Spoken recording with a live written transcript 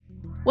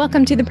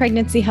Welcome to the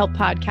Pregnancy Help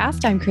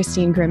Podcast. I'm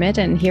Christine Grimmett,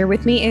 and here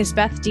with me is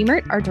Beth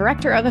Diemert, our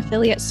Director of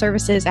Affiliate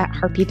Services at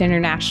Heartbeat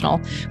International.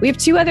 We have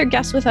two other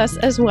guests with us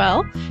as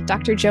well.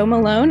 Dr. Joe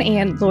Malone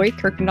and Lori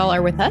Kirkendall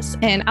are with us,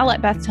 and I'll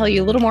let Beth tell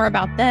you a little more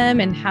about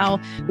them and how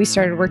we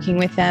started working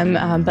with them.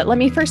 But let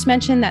me first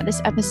mention that this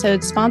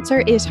episode's sponsor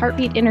is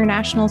Heartbeat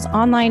International's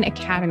online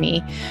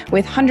academy,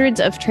 with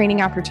hundreds of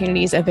training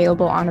opportunities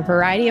available on a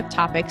variety of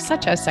topics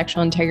such as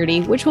sexual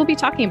integrity, which we'll be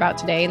talking about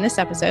today in this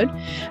episode.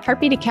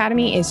 Heartbeat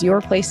Academy is your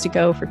place to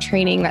go for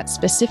training that's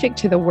specific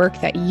to the work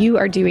that you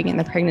are doing in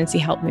the pregnancy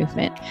help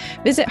movement.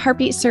 Visit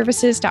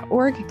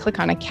heartbeatservices.org, click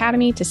on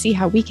Academy to see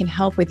how we can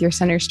help with your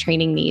center's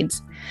training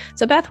needs.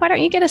 So Beth, why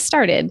don't you get us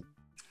started?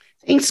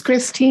 Thanks,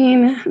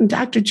 Christine.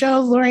 Dr. Joe,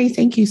 Lori,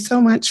 thank you so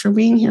much for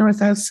being here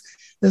with us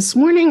this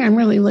morning. I'm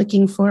really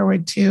looking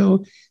forward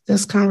to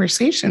this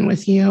conversation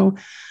with you.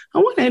 I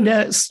wanted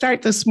to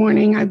start this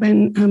morning. I've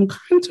been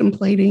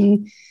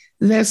contemplating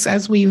this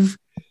as we've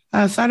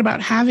thought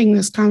about having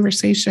this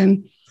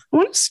conversation. I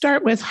want to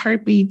start with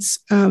Heartbeat's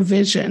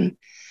vision.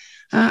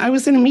 I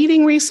was in a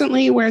meeting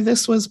recently where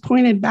this was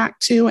pointed back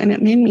to, and it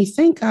made me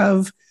think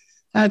of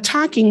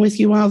talking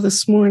with you all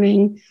this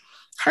morning.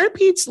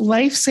 Heartbeat's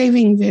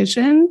life-saving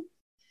vision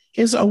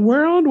is a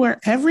world where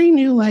every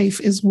new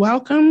life is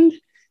welcomed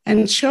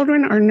and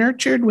children are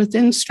nurtured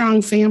within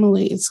strong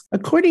families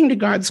according to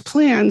God's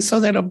plan, so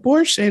that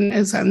abortion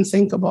is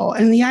unthinkable.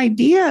 And the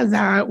idea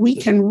that we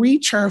can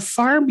reach her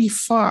far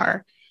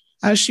before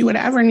she would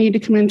ever need to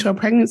come into a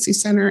pregnancy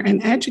center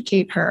and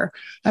educate her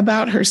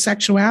about her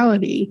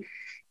sexuality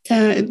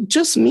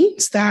just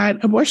means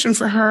that abortion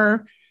for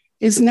her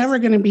is never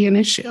going to be an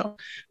issue,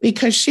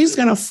 because she's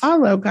going to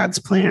follow God's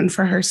plan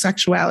for her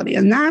sexuality.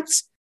 And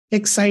that's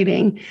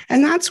exciting.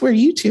 And that's where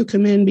you two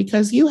come in,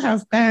 because you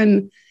have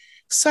been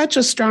such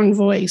a strong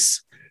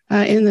voice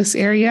in this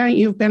area.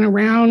 You've been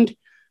around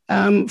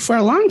for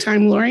a long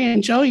time, Lori,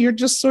 and Joe, you're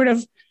just sort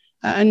of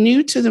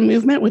new to the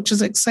movement, which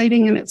is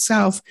exciting in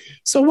itself.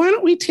 So why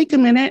don't we take a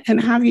minute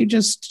and have you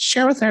just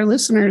share with our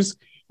listeners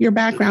your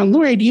background.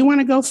 Lori, do you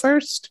want to go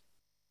first?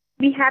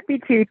 Be happy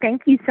to.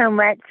 Thank you so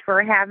much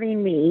for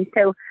having me.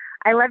 So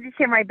I love to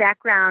share my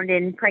background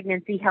in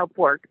pregnancy help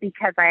work,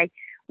 because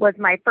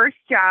my first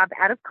job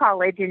out of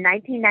college in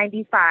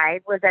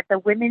 1995 was at the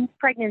Women's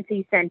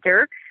Pregnancy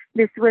Center.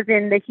 This was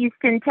in the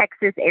Houston,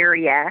 Texas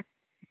area.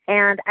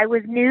 And I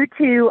was new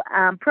to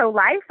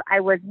pro-life. I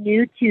was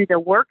new to the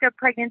work of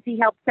pregnancy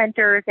help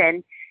centers,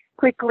 and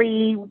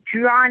quickly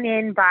drawn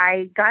in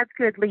by God's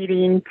good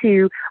leading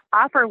to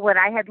offer what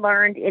I had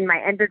learned in my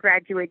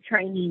undergraduate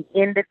training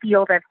in the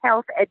field of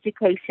health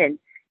education,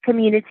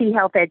 community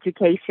health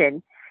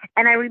education.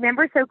 And I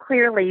remember so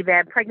clearly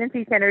the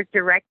pregnancy center's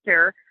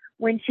director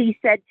when she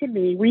said to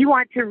me, "We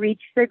want to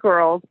reach the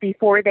girls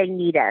before they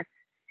need us."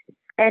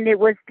 And it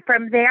was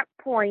from that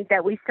point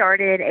that we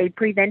started a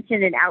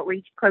prevention and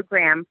outreach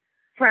program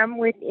from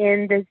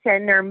within the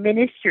center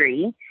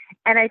ministry.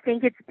 And I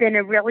think it's been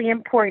a really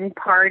important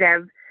part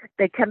of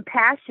the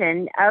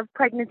compassion of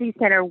pregnancy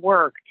center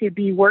work to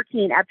be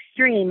working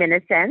upstream, in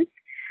a sense,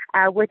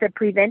 with a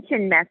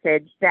prevention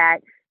message that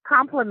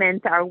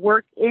complements our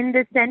work in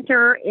the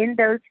center in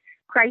those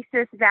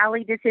crisis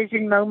valley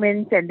decision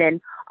moments. And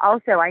then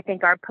also, I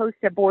think our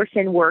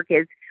post-abortion work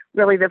is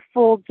really the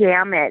full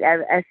gamut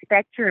of a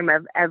spectrum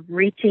of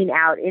reaching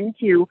out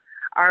into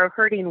our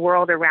hurting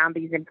world around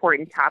these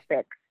important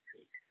topics.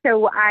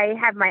 So I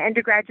have my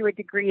undergraduate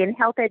degree in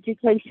health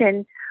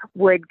education,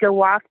 would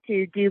go off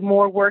to do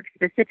more work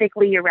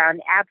specifically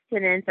around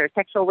abstinence or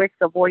sexual risk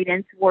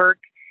avoidance work,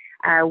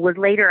 was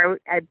later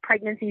a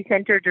pregnancy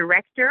center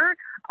director,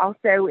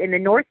 also in the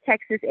North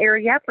Texas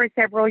area for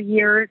several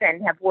years,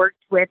 and have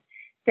worked with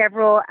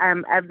several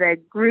of the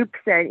groups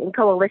and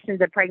coalitions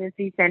of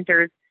pregnancy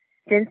centers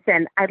since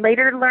then. I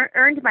later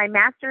earned my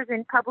master's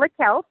in public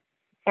health,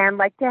 and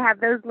like to have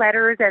those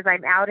letters as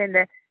I'm out in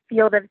the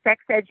field of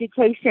sex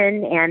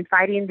education and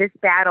fighting this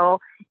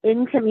battle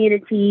in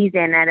communities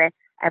and at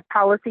a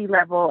policy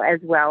level as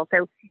well.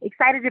 So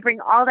excited to bring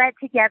all that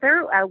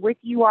together with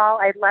you all.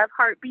 I love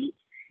Heartbeat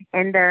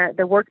and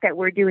the work that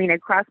we're doing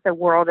across the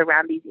world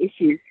around these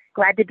issues.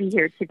 Glad to be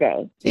here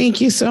today.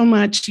 Thank you so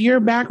much. Your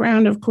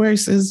background, of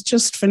course, is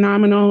just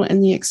phenomenal,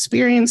 and the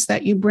experience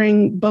that you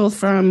bring both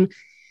from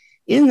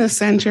in the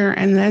center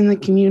and then the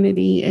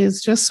community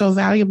is just so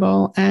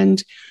valuable.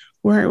 And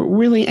we're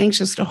really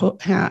anxious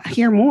to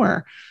hear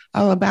more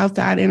all about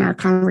that in our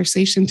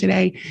conversation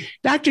today.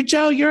 Dr.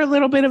 Joe, you're a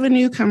little bit of a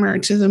newcomer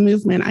to the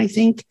movement. I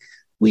think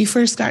we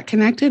first got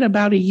connected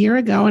about a year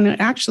ago, and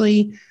it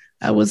actually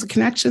was a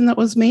connection that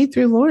was made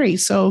through Lori.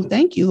 So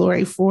thank you,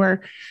 Lori,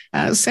 for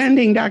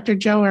sending Dr.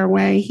 Joe our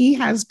way. He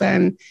has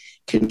been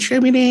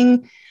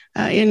contributing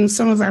in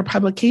some of our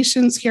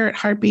publications here at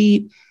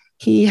Heartbeat.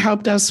 He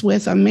helped us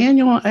with a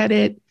manual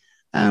edit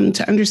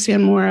to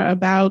understand more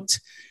about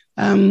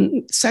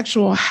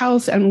sexual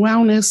health and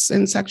wellness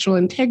and sexual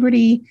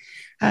integrity.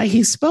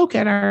 He spoke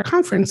at our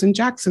conference in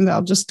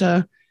Jacksonville just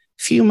a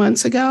few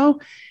months ago.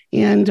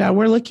 And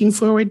we're looking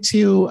forward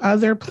to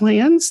other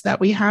plans that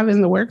we have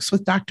in the works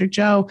with Dr.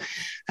 Joe.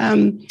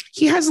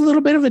 He has a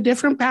little bit of a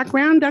different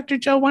background. Dr.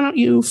 Joe, why don't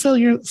you fill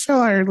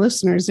our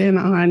listeners in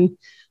on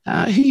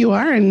who you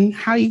are and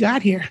how you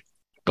got here?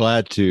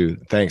 Glad to.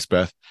 Thanks,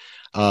 Beth.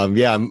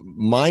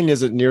 Mine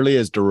isn't nearly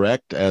as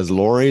direct as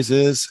Lori's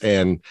is.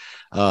 And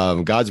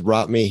God's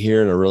brought me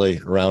here in a really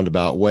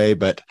roundabout way,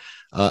 and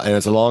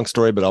it's a long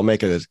story, but I'll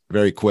make it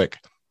very quick.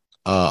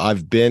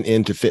 I've been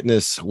into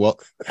fitness,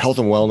 health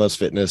and wellness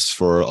fitness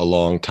for a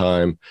long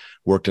time,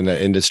 worked in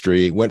that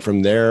industry, went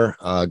from there,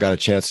 got a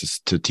chance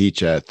to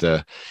teach at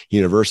the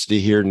university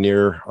here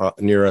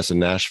near us in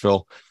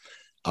Nashville.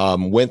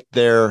 Went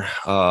there,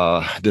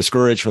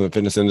 discouraged from the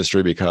fitness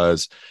industry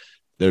because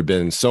there'd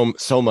been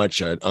so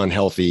much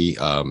unhealthy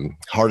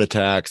heart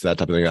attacks, that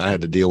type of thing I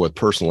had to deal with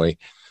personally.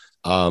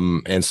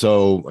 And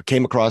so I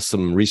came across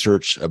some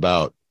research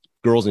about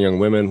girls and young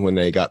women when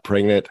they got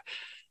pregnant,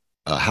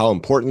 how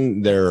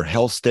important their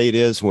health state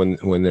is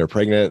when they're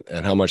pregnant,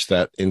 and how much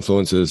that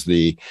influences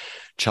the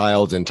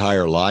child's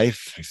entire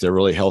life. If they're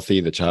really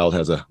healthy, the child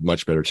has a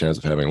much better chance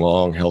of having a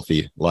long,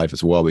 healthy life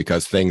as well,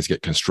 because things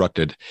get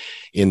constructed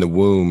in the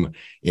womb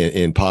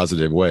in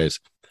positive ways.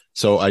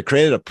 So I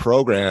created a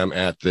program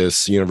at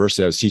this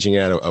university I was teaching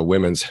at, a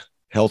women's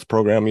health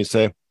program,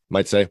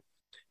 might say.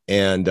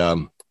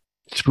 And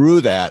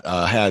through that,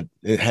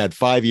 had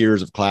 5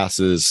 years of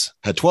classes,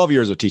 had 12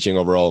 years of teaching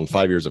overall and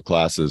 5 years of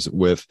classes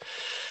with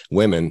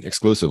women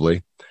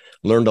exclusively.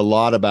 Learned a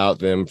lot about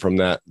them from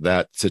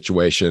that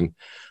situation.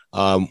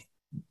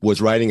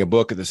 Was writing a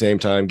book at the same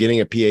time,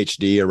 getting a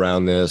PhD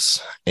around this.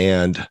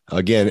 And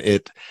again,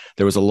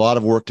 there was a lot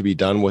of work to be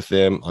done with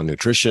them on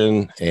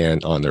nutrition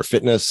and on their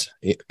fitness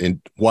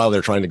while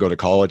they're trying to go to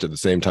college at the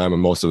same time,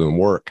 and most of them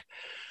work.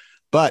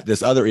 But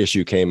this other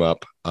issue came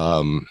up,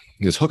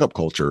 this hookup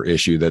culture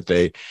issue that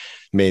they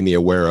made me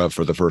aware of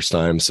for the first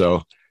time.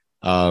 So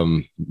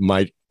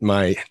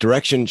my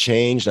direction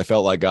changed. I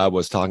felt like God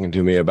was talking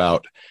to me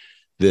about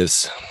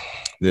this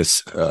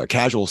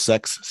casual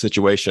sex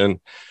situation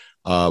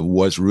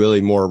was really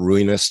more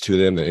ruinous to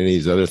them than any of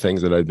these other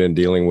things that I'd been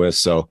dealing with.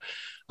 So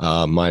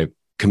my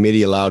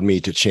committee allowed me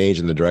to change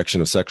in the direction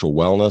of sexual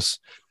wellness,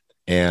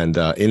 and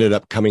ended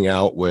up coming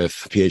out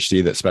with a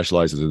PhD that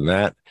specializes in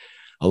that.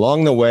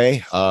 Along the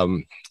way,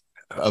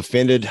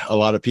 offended a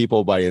lot of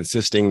people by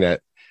insisting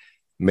that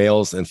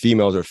males and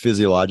females are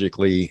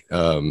physiologically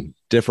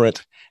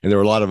different. And there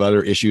were a lot of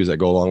other issues that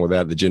go along with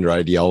that, the gender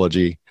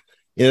ideology.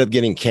 Ended up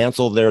getting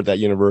canceled there at that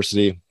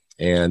university.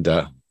 And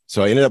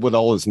so I ended up with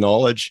all this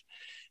knowledge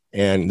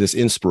and this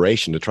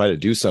inspiration to try to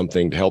do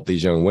something to help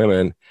these young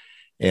women,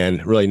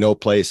 and really no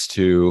place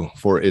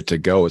for it to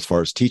go as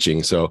far as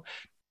teaching. So,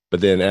 but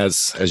then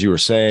as you were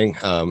saying,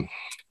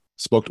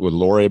 spoke with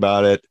Lori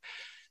about it,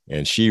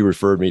 and she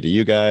referred me to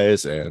you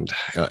guys, and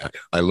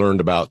I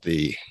learned about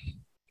the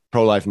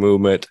pro-life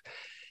movement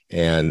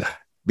and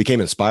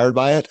became inspired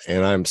by it.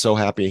 And I'm so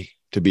happy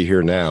to be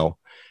here now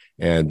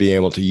and being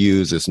able to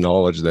use this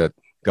knowledge that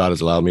God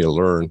has allowed me to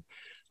learn.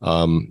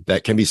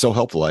 That can be so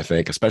helpful, I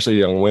think, especially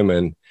young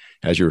women,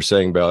 as you were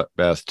saying,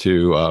 Beth,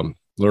 to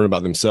learn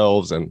about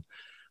themselves and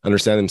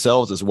understand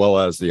themselves, as well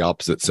as the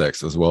opposite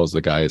sex, as well as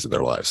the guys in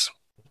their lives.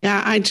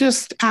 Yeah, I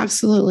just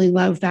absolutely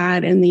love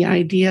that. And the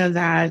idea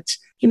that,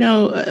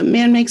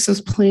 man makes his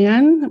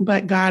plan,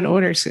 but God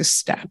orders his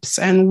steps.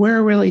 And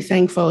we're really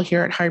thankful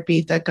here at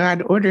Heartbeat that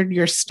God ordered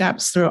your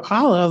steps through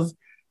all of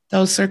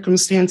those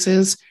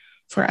circumstances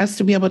for us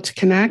to be able to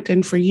connect,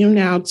 and for you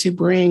now to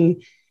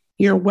bring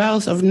your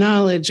wealth of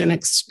knowledge and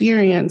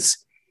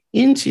experience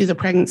into the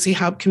pregnancy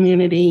help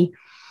community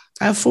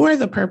for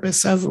the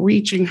purpose of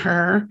reaching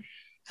her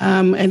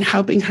and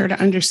helping her to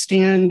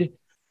understand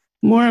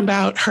more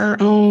about her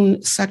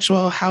own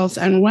sexual health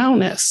and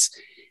wellness.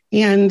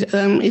 And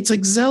it's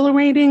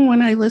exhilarating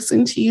when I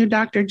listen to you,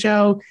 Dr.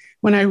 Joe,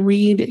 when I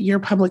read your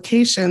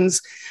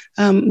publications,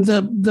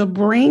 the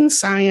brain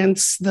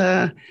science,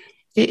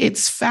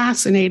 it's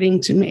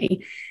fascinating to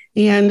me.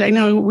 And I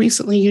know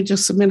recently you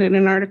just submitted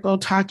an article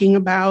talking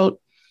about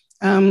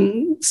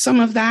some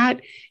of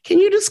that. Can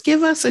you just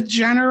give us a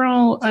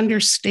general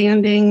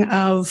understanding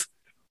of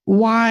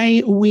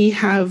why we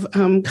have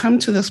come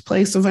to this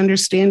place of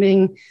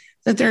understanding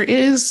that there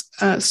is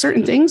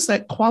certain things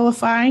that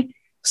qualify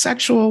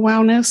sexual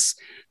wellness?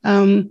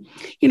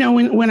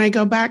 When I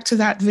go back to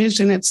that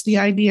vision, it's the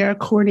idea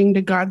according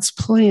to God's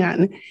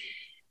plan.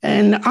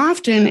 And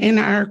often in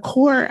our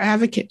core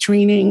advocate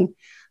training,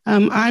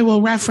 I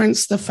will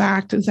reference the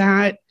fact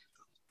that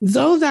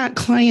though that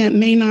client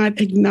may not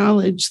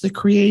acknowledge the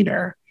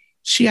creator,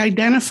 she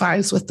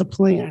identifies with the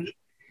plan,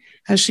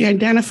 as she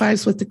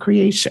identifies with the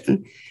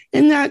creation.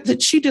 And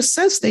that she just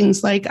says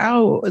things like,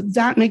 oh,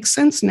 that makes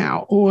sense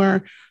now,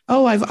 or,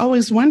 oh, I've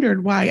always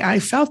wondered why I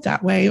felt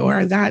that way,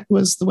 or that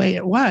was the way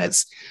it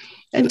was.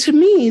 And to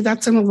me,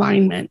 that's an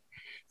alignment.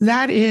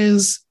 That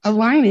is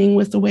aligning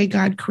with the way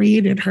God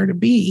created her to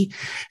be.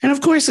 And of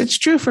course, it's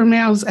true for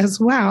males as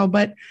well,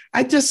 but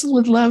I just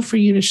would love for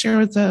you to share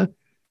with the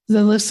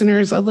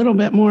listeners a little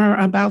bit more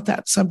about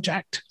that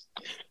subject.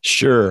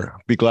 Sure.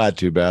 Be glad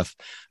to, Beth.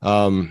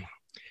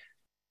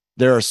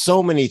 There are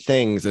so many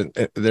things, and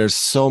there's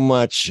so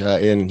much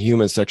in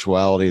human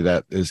sexuality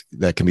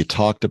that can be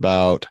talked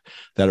about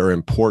that are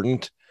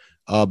important.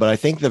 But I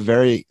think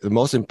the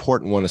most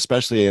important one,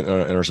 especially in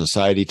our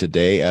society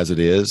today, as it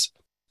is,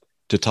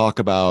 to talk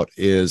about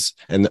is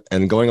and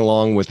going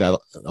along with that,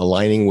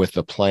 aligning with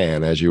the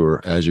plan as you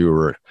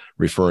were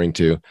referring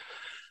to.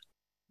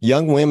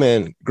 Young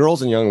women,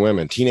 girls and young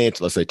women,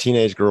 let's say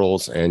teenage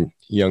girls and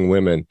young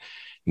women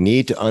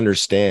need to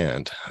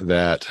understand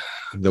that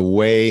the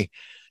way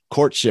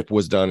courtship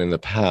was done in the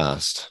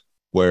past,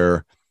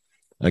 where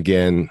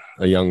again,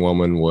 a young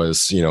woman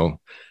was,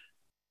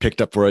 picked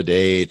up for a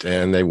date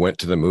and they went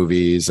to the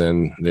movies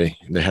and they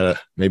had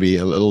maybe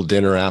a little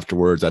dinner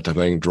afterwards, that type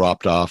of thing,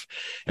 dropped off,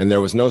 and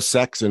there was no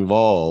sex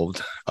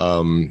involved.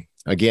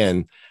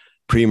 Again,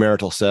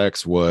 premarital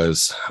sex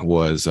was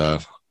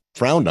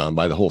frowned on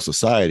by the whole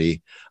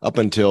society up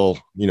until,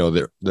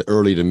 the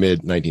early to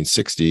mid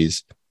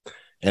 1960s.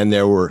 And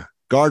there were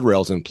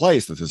guardrails in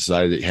place that the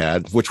society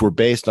had, which were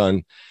based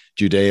on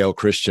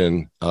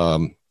Judeo-Christian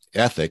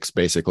ethics,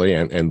 basically,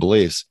 and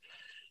beliefs.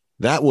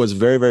 That was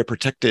very, very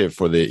protective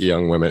for the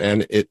young women.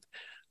 And it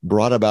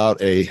brought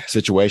about a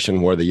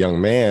situation where the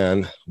young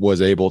man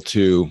was able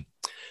to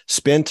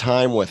spend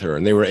time with her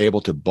and they were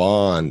able to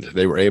bond.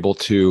 They were able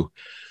to,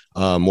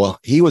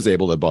 he was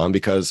able to bond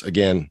because,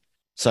 again,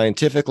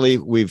 scientifically,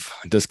 we've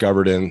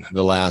discovered in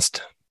the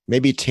last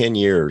maybe 10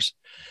 years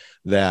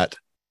that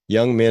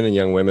young men and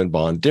young women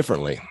bond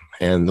differently.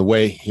 And the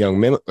way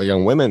young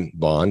women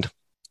bond,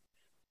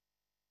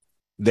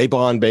 they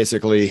bond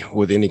basically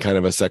with any kind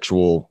of a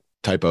sexual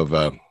type of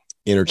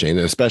interchange,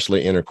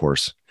 especially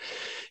intercourse.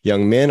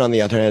 Young men, on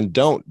the other hand,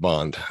 don't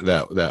bond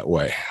that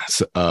way.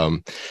 So,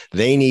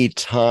 they need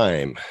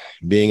time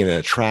being in an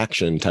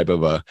attraction type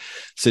of a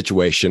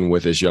situation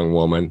with this young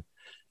woman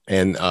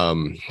and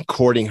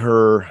courting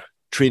her,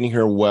 treating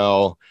her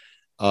well.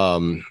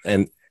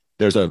 And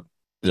there's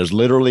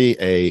literally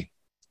a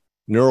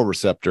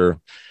neuroreceptor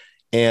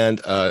and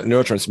a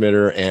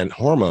neurotransmitter and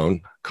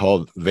hormone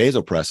called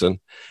vasopressin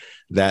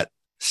that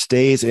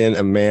stays in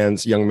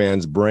young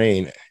man's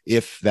brain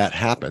if that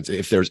happens.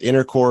 If there's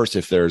intercourse,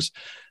 if there's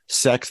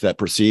sex that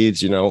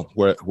precedes,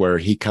 where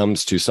he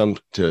comes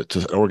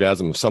to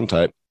orgasm of some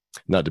type,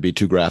 not to be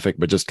too graphic,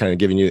 but just kind of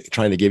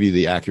trying to give you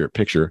the accurate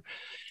picture,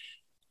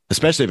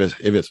 especially if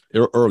it's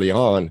early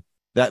on,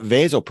 that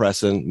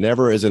vasopressin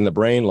never is in the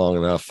brain long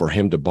enough for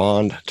him to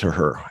bond to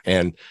her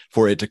and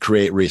for it to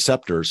create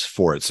receptors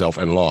for itself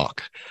and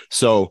lock.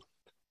 So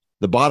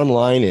the bottom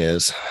line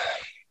is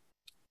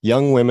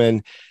young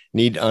women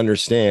need to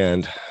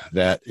understand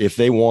that if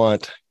they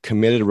want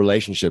committed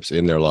relationships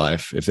in their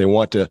life, if they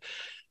want a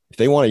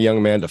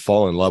young man to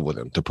fall in love with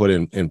them, to put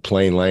in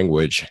plain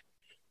language,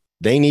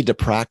 they need to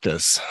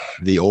practice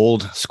the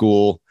old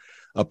school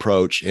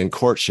approach in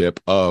courtship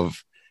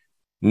of,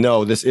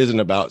 no, this isn't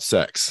about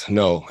sex.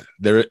 No,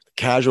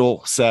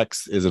 casual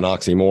sex is an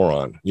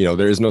oxymoron.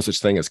 There is no such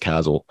thing as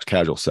casual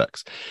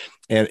sex.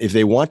 And if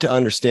they want to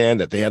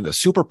understand that they have the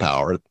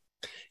superpower,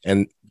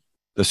 and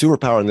the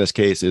superpower in this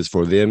case is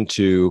for them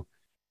to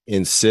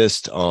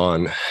insist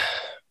on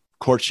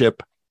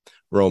courtship,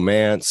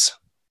 romance,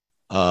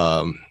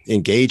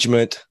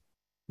 engagement,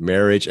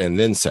 marriage, and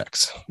then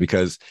sex,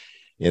 because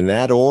in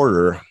that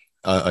order,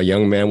 a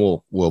young man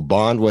will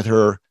bond with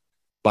her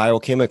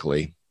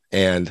biochemically,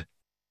 and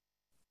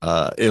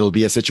it'll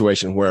be a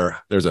situation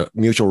where there's a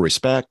mutual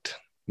respect,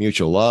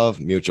 mutual love,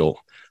 mutual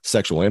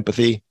sexual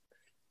empathy,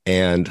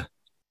 and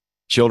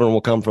children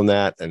will come from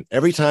that. And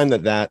every time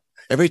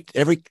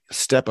every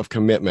step of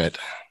commitment,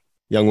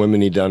 young women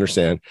need to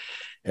understand,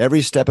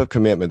 every step of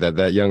commitment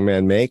that young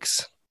man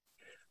makes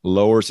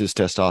lowers his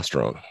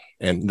testosterone.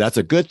 And that's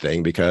a good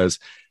thing, because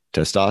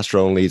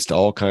testosterone leads to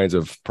all kinds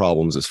of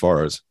problems as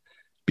far as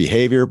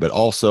behavior, but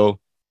also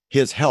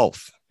his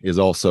health is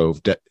also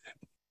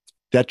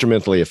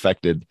detrimentally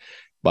affected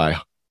by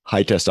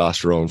high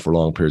testosterone for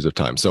long periods of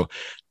time. So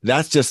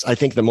that's just, I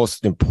think the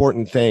most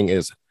important thing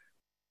is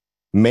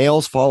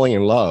males falling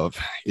in love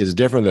is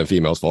different than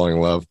females falling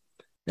in love.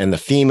 And the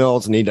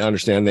females need to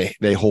understand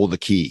they hold the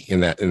key in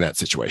that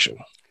situation.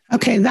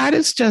 Okay, that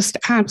is just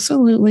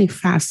absolutely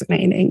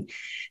fascinating.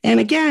 And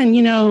again,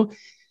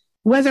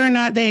 whether or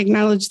not they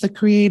acknowledge the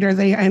creator,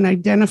 and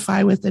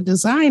identify with the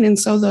design. And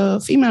so the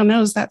female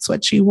knows that's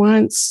what she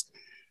wants.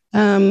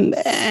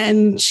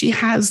 And she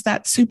has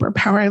that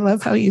superpower. I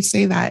love how you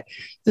say that,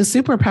 the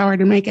superpower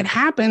to make it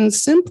happen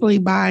simply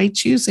by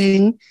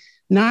choosing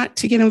not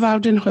to get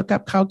involved in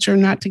hookup culture,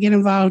 not to get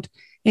involved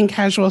in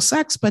casual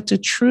sex, but to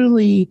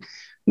truly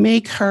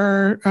make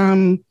her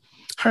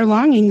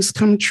longings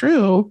come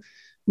true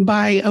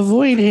by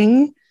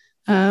avoiding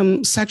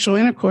sexual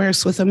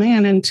intercourse with a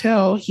man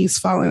until he's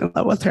fallen in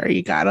love with her.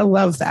 You got to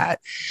love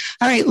that.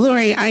 All right,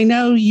 Lori, I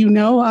know you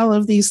know all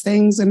of these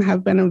things and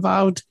have been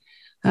involved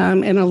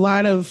in a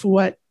lot of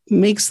what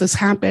makes this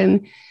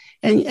happen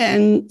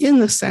and in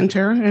the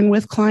center and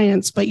with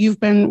clients, but you've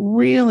been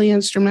really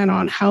instrumental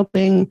in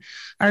helping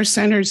our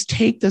centers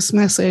take this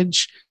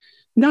message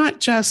not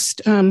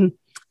just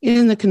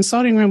in the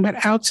consulting room,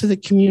 but out to the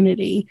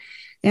community.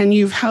 And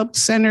you've helped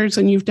centers,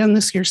 and you've done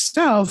this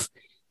yourself,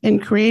 in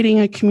creating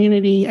a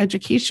community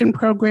education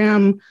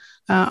program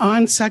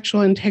on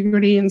sexual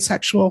integrity and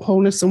sexual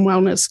wholeness and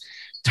wellness.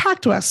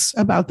 Talk to us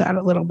about that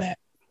a little bit.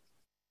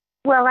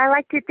 Well, I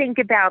like to think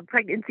about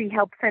pregnancy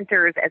help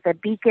centers as a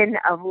beacon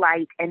of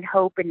light and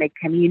hope in the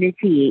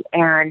community.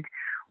 And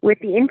with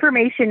the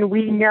information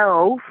we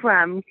know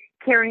from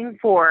caring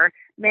for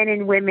men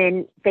and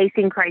women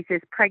facing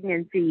crisis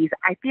pregnancies,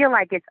 I feel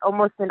like it's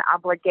almost an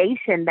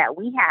obligation that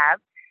we have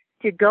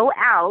to go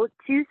out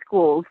to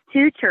schools,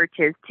 to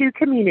churches, to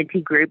community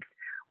groups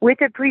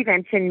with a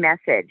prevention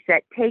message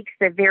that takes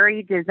the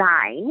very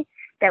design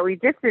that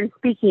we've just been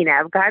speaking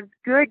of, God's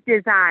good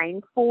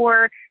design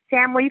for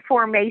family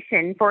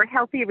formation, for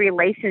healthy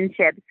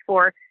relationships,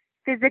 for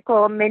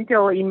physical,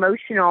 mental,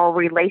 emotional,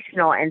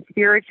 relational, and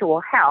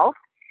spiritual health.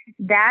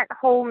 That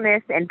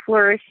wholeness and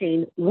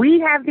flourishing,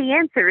 we have the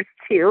answers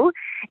to,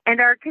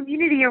 and our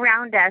community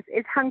around us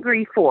is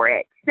hungry for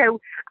it. So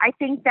I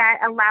think that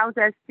allows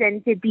us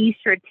then to be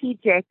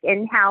strategic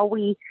in how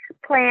we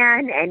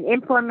plan and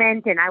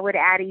implement, and I would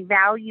add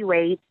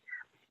evaluate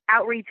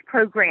outreach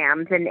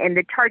programs. And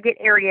the target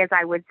areas,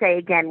 I would say,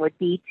 again, would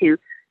be to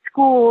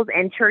schools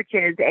and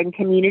churches and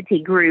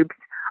community groups.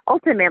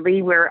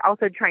 Ultimately, we're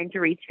also trying to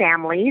reach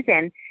families,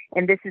 and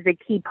this is a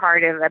key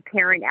part of a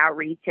parent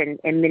outreach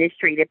and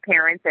ministry to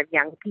parents of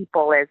young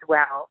people as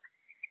well.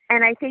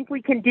 And I think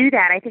we can do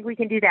that. I think we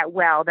can do that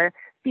well. The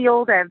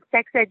field of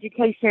sex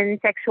education,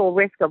 sexual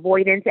risk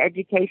avoidance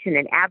education,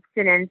 and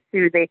abstinence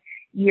through the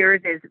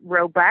years is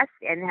robust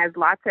and has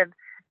lots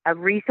of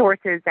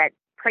resources that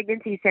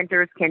pregnancy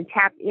centers can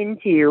tap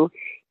into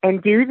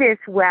and do this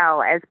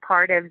well as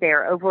part of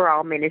their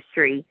overall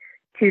ministry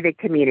to the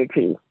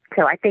community.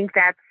 So I think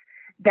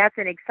that's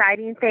an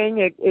exciting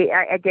thing.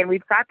 Again,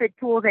 we've got the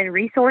tools and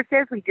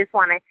resources. We just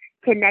want to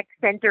connect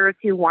centers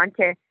who want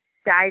to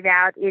dive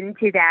out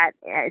into that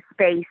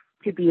space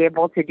to be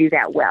able to do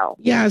that well.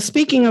 Yeah,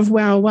 speaking of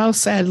well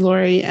said,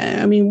 Lori.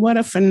 I mean, what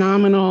a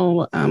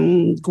phenomenal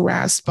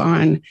grasp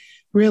on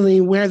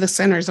really where the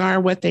centers are,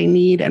 what they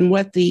need, and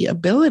what the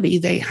ability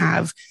they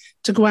have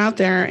to go out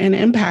there and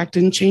impact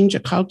and change a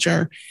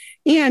culture.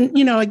 And,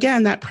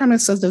 again, that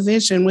premise of the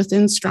vision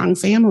within strong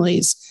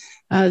families,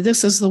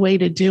 this is the way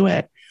to do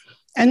it.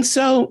 And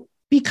so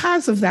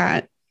because of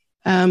that,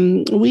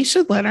 we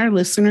should let our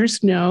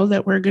listeners know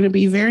that we're going to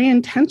be very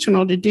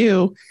intentional to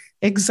do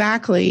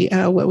exactly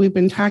what we've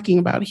been talking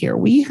about here.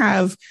 We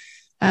have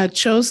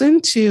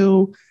chosen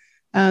to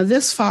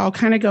this fall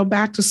kind of go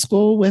back to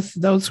school with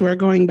those who are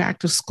going back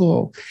to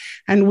school.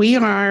 And we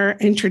are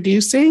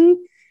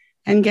introducing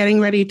and getting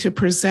ready to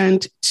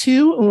present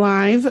 2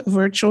 live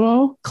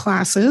virtual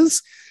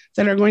classes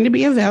that are going to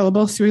be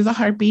available through the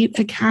Heartbeat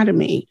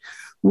Academy.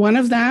 One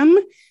of them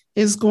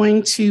is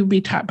going to be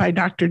taught by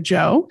Dr.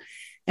 Joe,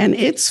 and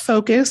its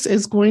focus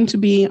is going to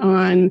be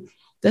on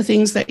the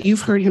things that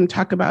you've heard him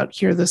talk about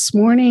here this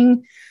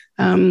morning,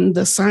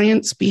 the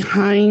science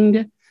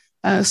behind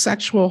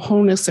sexual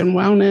wholeness and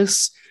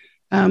wellness.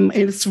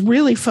 It's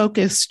really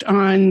focused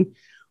on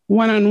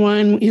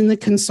one-on-one in the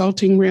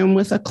consulting room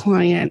with a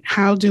client.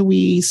 How do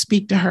we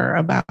speak to her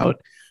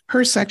about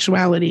her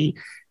sexuality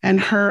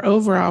and her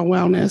overall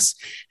wellness?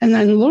 And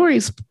then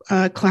Lori's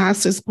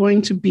class is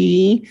going to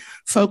be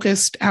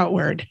focused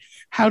outward.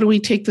 How do we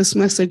take this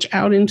message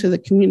out into the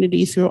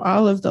community through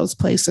all of those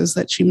places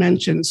that she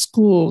mentioned,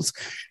 schools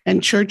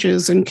and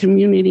churches and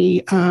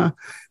community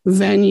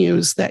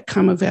venues that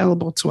come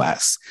available to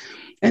us?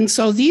 And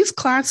so these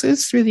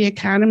classes through the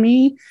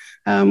Academy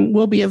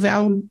will be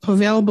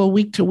available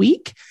week to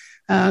week.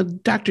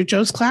 Dr.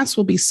 Joe's class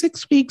will be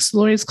 6 weeks.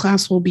 Lori's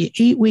class will be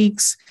 8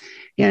 weeks.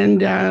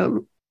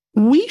 And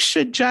we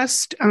should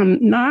just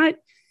not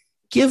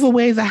give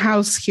away the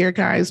house here,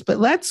 guys, but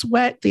let's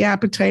whet the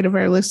appetite of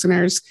our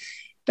listeners.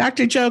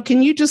 Dr. Joe,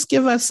 can you just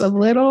give us a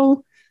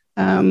little,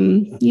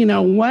 1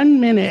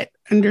 minute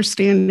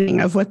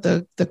understanding of what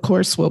the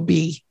course will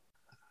be?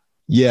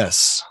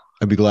 Yes,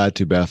 I'd be glad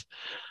to, Beth.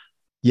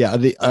 Yeah,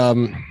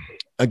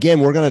 again,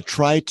 we're going to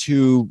try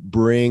to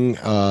bring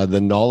the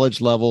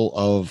knowledge level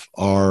of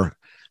our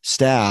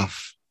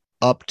staff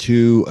up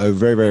to a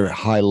very, very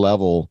high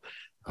level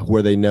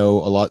where they know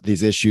a lot of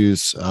these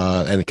issues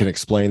and can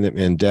explain them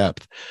in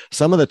depth.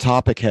 Some of the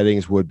topic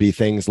headings would be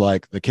things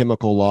like the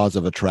chemical laws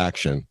of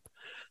attraction,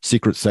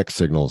 secret sex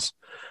signals,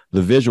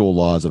 the visual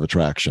laws of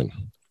attraction,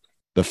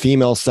 the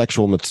female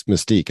sexual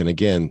mystique. And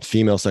again,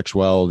 female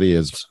sexuality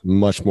is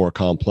much more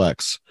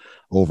complex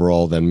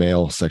overall than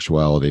male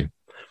sexuality.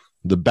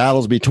 The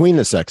battles between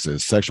the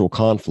sexes, sexual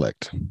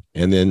conflict,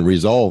 and then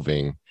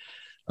resolving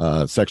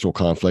sexual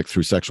conflict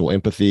through sexual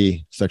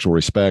empathy, sexual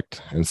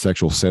respect, and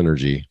sexual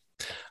synergy.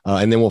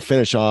 And then we'll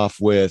finish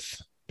off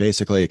with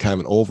basically a kind of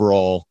an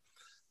overall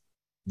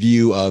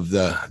view of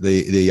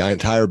the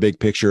entire big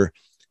picture,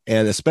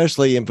 and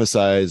especially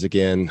emphasize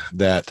again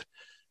that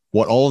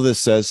what all of this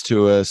says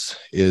to us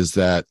is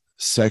that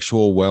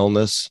sexual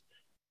wellness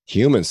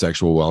human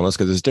sexual wellness,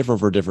 because it's different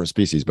for different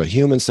species, but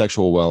human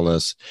sexual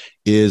wellness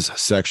is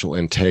sexual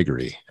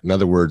integrity. In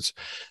other words,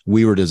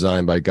 we were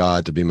designed by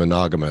God to be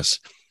monogamous,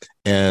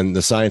 and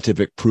the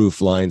scientific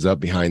proof lines up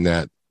behind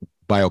that.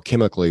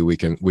 Biochemically,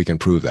 we can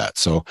prove that.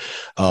 So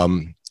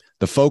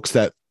the folks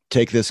that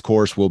take this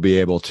course will be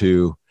able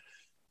to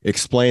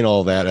explain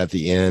all that at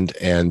the end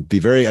and be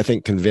very, I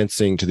think,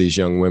 convincing to these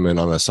young women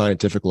on a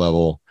scientific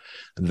level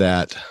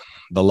that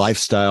the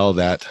lifestyle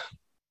that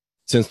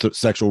since the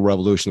sexual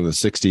revolution of the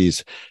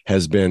 60s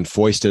has been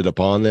foisted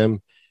upon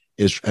them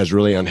is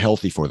really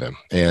unhealthy for them.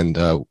 And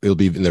it'll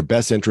be in their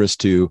best interest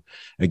to,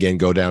 again,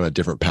 go down a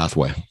different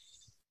pathway.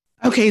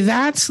 Okay,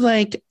 that's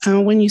like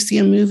when you see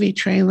a movie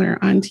trailer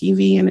on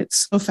TV and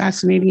it's so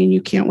fascinating and you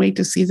can't wait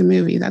to see the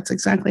movie. That's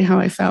exactly how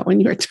I felt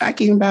when you were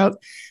talking about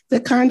the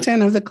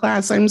content of the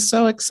class. I'm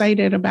so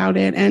excited about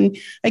it. And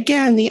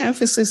again, the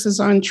emphasis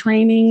is on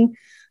training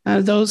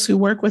those who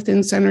work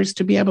within centers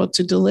to be able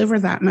to deliver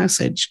that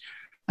message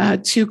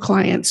to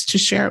clients, to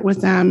share it with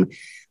them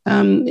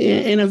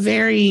in a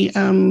very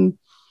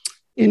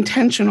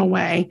intentional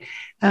way,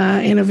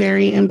 in a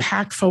very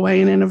impactful way,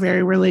 and in a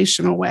very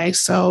relational way.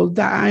 So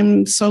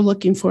I'm so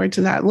looking forward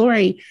to that.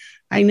 Lori,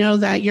 I know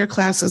that your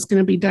class is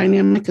going to be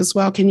dynamic as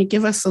well. Can you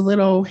give us a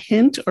little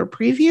hint or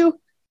preview?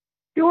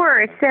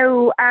 Sure.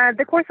 So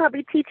the course I'll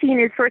be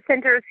teaching is for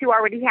centers who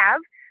already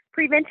have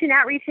prevention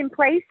outreach in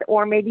place,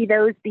 or maybe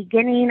those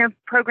beginning a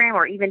program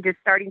or even just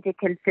starting to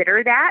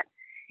consider that.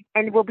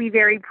 And we'll be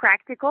very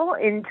practical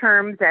in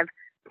terms of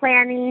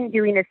planning,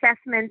 doing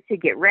assessments to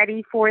get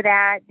ready for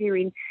that,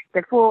 doing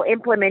the full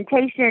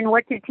implementation,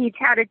 what to teach,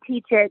 how to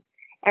teach it,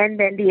 and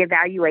then the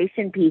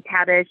evaluation piece,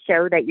 how to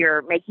show that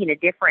you're making a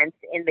difference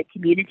in the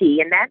community.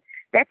 And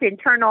that's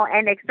internal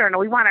and external.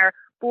 We want our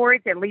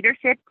boards and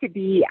leadership to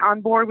be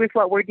on board with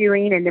what we're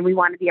doing, and then we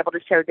want to be able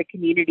to show the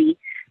community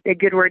the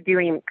good we're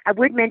doing. I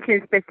would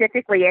mention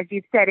specifically, as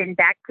you said, in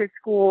back to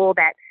school,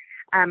 that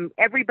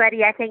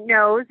everybody, I think,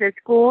 knows that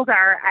schools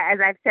are, as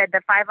I've said, the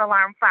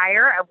 5-alarm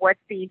fire of what's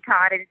being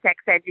taught in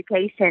sex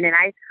education. And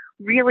I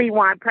really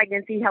want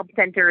pregnancy help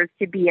centers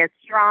to be a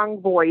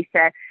strong voice,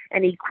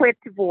 an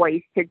equipped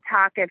voice to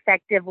talk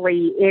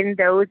effectively in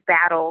those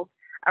battles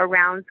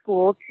around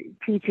school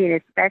teaching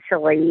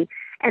especially.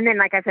 And then,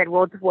 like I said,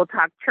 we'll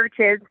talk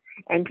churches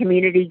and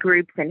community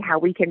groups and how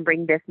we can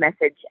bring this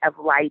message of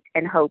light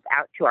and hope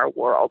out to our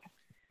world.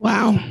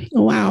 Wow.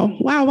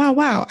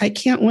 I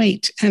can't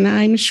wait. And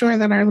I'm sure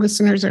that our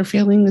listeners are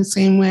feeling the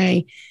same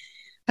way.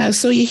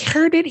 So you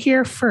heard it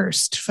here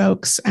first,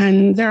 folks,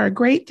 and there are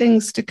great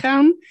things to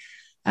come.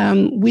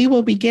 We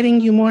will be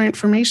getting you more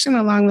information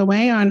along the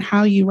way on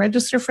how you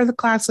register for the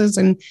classes,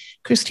 and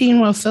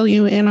Christine will fill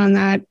you in on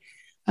that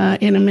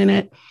in a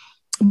minute.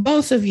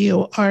 Both of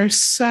you are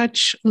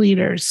such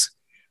leaders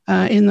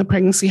in the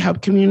Pregnancy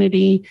Help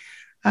community.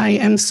 I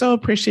am so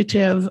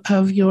appreciative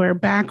of your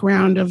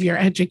background, of your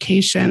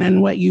education,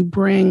 and what you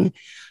bring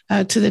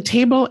to the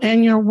table,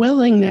 and your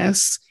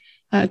willingness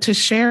to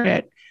share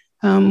it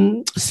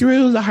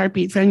through the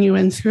Heartbeat venue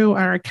and through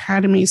our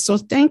academy. So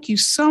thank you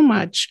so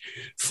much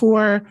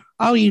for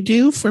all you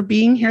do, for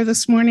being here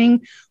this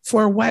morning,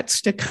 for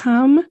what's to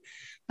come.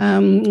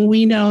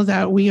 We know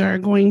that we are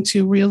going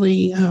to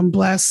really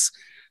bless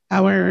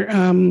our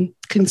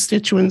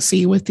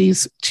constituency with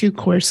these two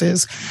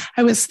courses.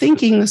 I was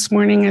thinking this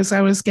morning as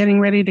I was getting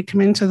ready to come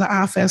into the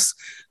office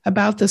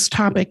about this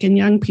topic in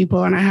young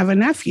people, and I have a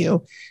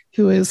nephew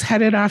who is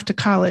headed off to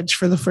college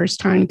for the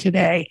first time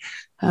today.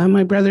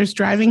 My brother's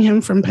driving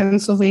him from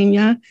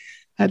Pennsylvania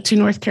to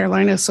North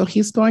Carolina, so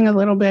he's going a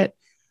little bit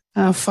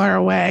far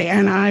away.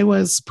 And I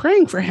was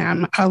praying for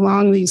him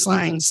along these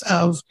lines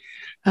of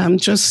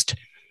just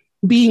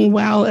being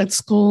well at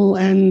school.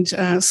 And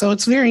so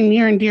it's very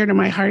near and dear to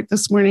my heart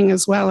this morning,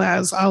 as well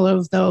as all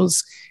of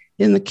those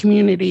in the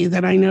community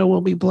that I know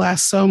will be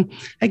blessed. So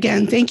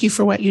again, thank you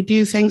for what you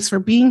do. Thanks for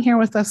being here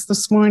with us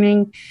this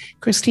morning.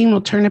 Christine,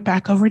 we'll turn it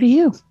back over to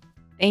you.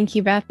 Thank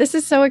you, Beth. This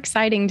is so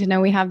exciting to know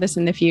we have this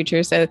in the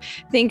future. So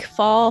think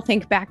fall,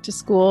 think back to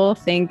school,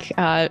 think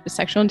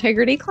sexual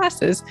integrity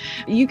classes.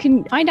 You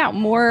can find out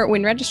more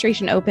when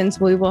registration opens.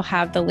 We will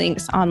have the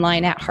links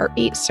online at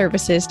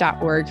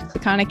heartbeatservices.org.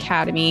 Click on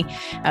Academy.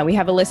 We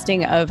have a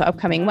listing of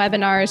upcoming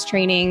webinars,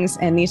 trainings,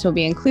 and these will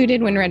be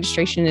included when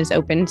registration is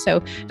open.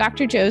 So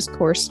Dr. Joe's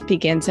course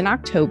begins in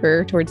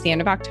October, towards the end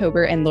of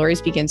October, and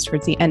Lori's begins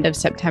towards the end of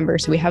September.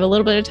 So we have a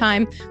little bit of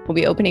time. We'll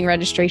be opening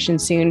registration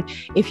soon.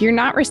 If you're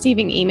not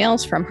receiving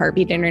emails from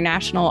Heartbeat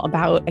International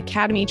about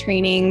Academy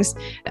trainings,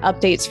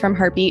 updates from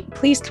Heartbeat,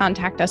 please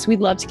contact us.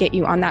 We'd love to get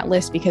you on that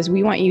list because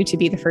we want you to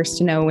be the first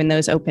to know when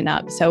those open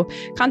up. So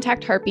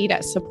contact Heartbeat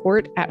at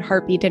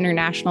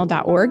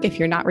support@heartbeatinternational.org if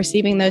you're not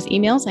receiving those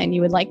emails and you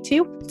would like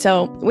to.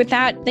 So with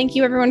that, thank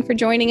you everyone for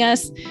joining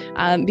us.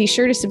 Be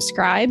sure to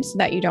subscribe so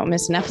that you don't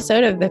miss an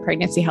episode of the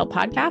Pregnancy Help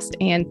Podcast.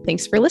 And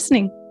thanks for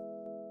listening.